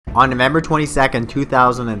On November 22nd,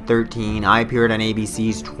 2013, I appeared on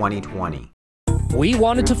ABC's 2020. We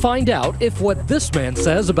wanted to find out if what this man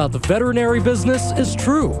says about the veterinary business is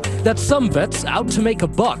true. That some vets out to make a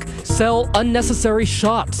buck sell unnecessary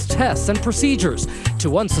shots, tests, and procedures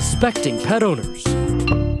to unsuspecting pet owners.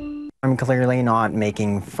 I'm clearly not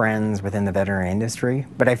making friends within the veterinary industry,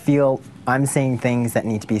 but I feel I'm saying things that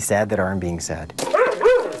need to be said that aren't being said.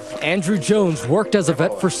 Andrew Jones worked as a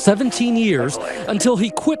vet for 17 years until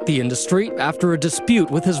he quit the industry after a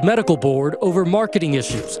dispute with his medical board over marketing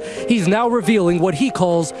issues. He's now revealing what he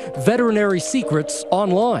calls veterinary secrets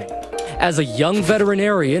online. As a young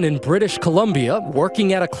veterinarian in British Columbia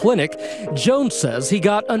working at a clinic, Jones says he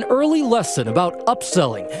got an early lesson about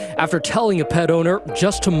upselling after telling a pet owner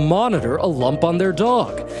just to monitor a lump on their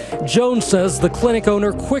dog. Jones says the clinic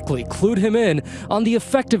owner quickly clued him in on the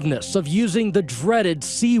effectiveness of using the dreaded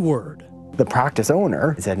C word. The practice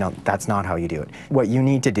owner said, no, that's not how you do it. What you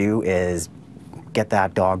need to do is get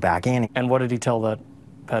that dog back in. And what did he tell that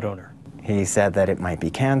pet owner? He said that it might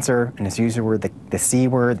be cancer, and his user word, the C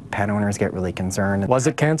word, pet owners get really concerned. Was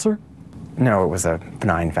it cancer? No, it was a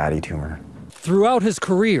benign fatty tumor. Throughout his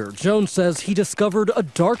career, Jones says he discovered a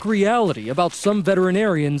dark reality about some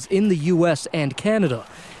veterinarians in the U.S. and Canada,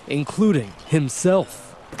 including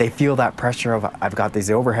himself. They feel that pressure of, I've got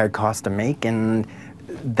these overhead costs to make, and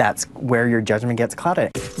that's where your judgment gets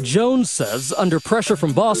clouded. Jones says under pressure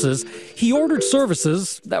from bosses, he ordered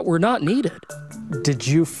services that were not needed. Did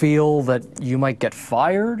you feel that you might get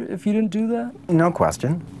fired if you didn't do that? No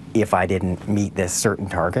question. If I didn't meet this certain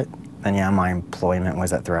target, then yeah, my employment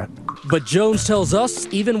was at threat. But Jones tells us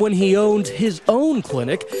even when he owned his own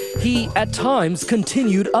clinic, he at times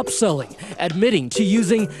continued upselling, admitting to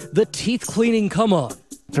using the teeth cleaning come-on.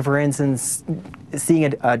 So for instance,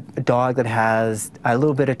 seeing a dog that has a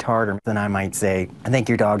little bit of tartar, then I might say, I think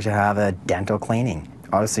your dog should have a dental cleaning.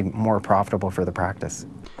 Obviously more profitable for the practice.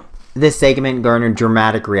 This segment garnered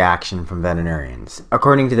dramatic reaction from veterinarians.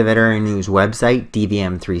 According to the Veterinary News website,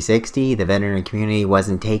 DVM360, the veterinary community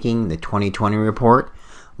wasn't taking the 2020 report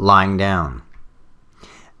lying down.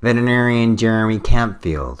 Veterinarian Jeremy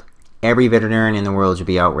Campfield, every veterinarian in the world should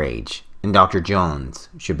be outraged, and Dr. Jones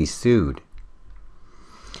should be sued.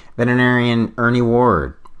 Veterinarian Ernie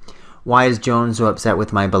Ward, why is Jones so upset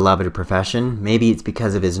with my beloved profession? Maybe it's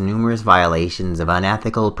because of his numerous violations of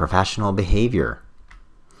unethical professional behavior.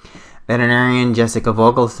 Veterinarian Jessica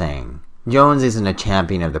Vogelsang, Jones isn't a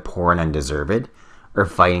champion of the poor and undeserved, or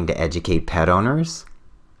fighting to educate pet owners.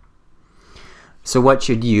 So what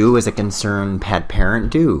should you, as a concerned pet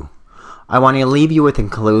parent, do? I want to leave you with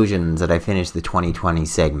conclusions that I finished the 2020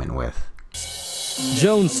 segment with.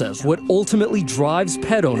 Jones says what ultimately drives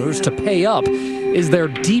pet owners to pay up is their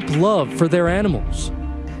deep love for their animals.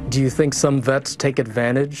 Do you think some vets take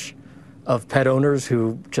advantage of pet owners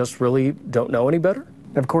who just really don't know any better?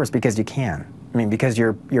 Of course, because you can. I mean, because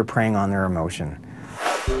you're preying on their emotion.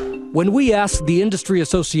 When we asked the industry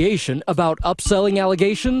association about upselling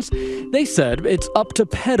allegations, they said it's up to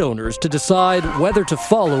pet owners to decide whether to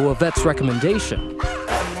follow a vet's recommendation.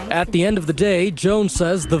 At the end of the day, Jones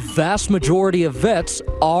says the vast majority of vets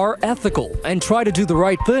are ethical and try to do the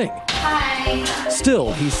right thing. Hi.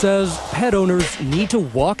 Still, he says pet owners need to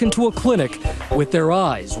walk into a clinic with their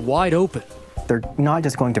eyes wide open. They're not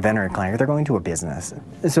just going to veterinary clinic, they're going to a business.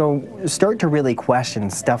 So start to really question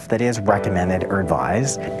stuff that is recommended or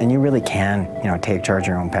advised, and you really can, take charge of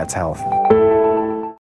your own pet's health.